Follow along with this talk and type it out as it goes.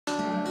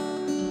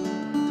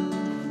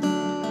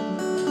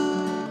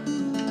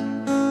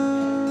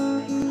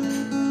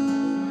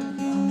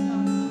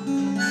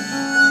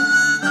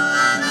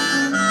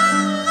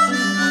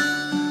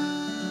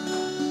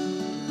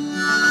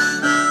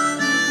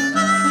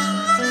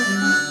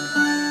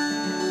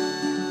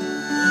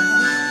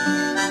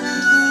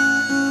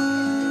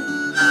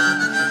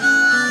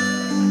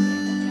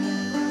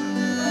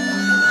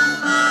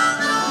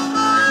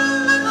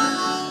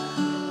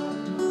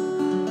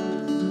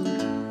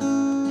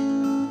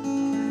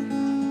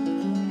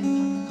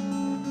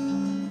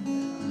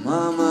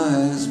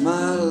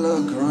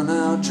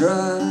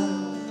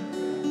drive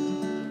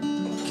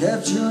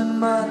kept you in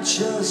my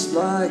chest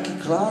like a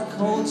clock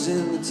holds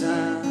in the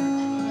time.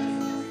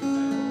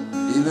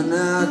 Even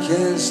now I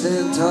can't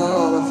stand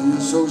tall, I feel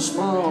so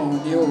small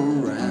when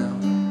you're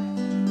around.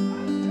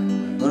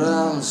 But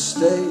I'll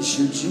stay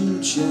should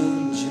you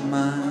change your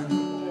mind.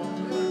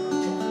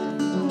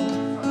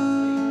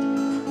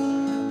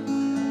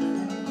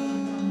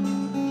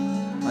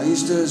 I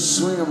used to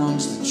swing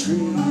amongst the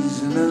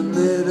trees in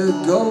amid a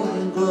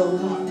golden glow,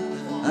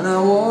 and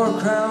I wore a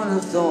crown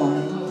of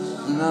thorns,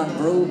 and I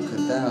broke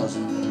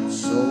 1,000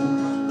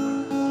 souls.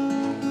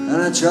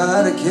 And I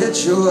try to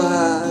catch your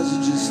eyes,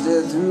 you just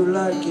stare through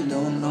like you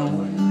don't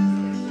know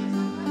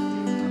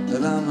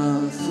that I'm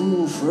a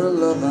fool for a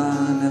love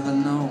I never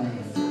know.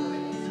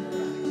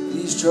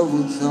 These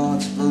troubled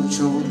thoughts blow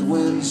troubled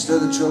winds to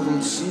the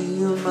troubled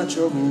sea of my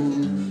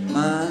troubled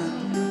mind.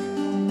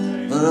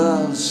 But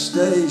I'll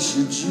stay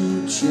should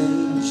you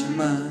change your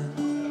mind.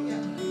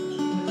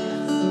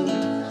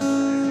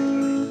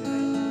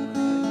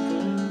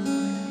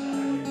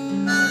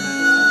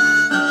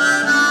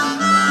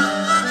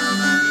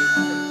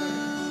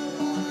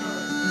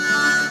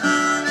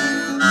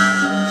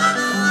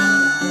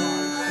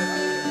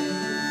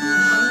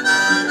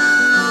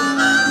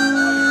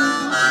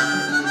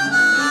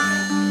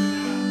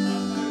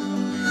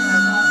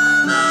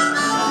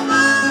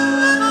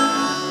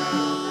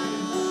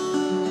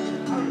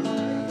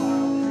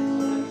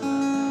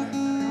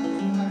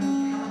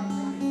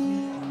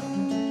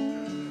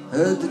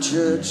 Heard the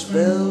church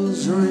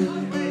bells ring,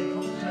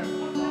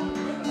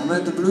 I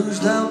met the blues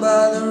down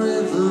by the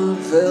river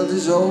and felt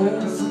his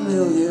old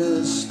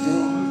familiar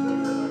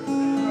sting.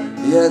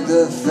 He had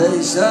the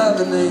face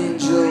of an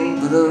angel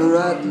but a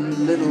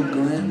rotten little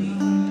grin.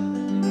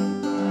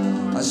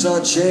 I saw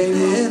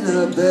Cheney in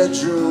her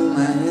bedroom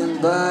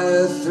hanging by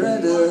a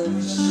thread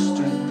of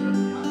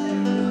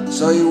string.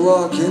 Saw you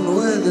walking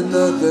with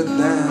another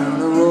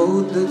down a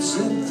road that's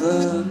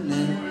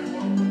infinite.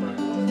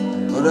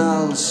 But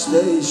I'll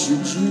stay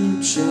should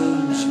you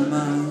change your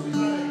mind.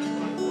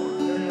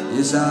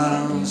 Yes,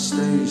 I'll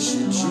stay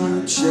should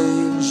you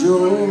change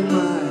your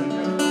mind.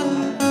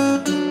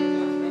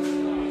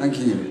 Thank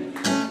you.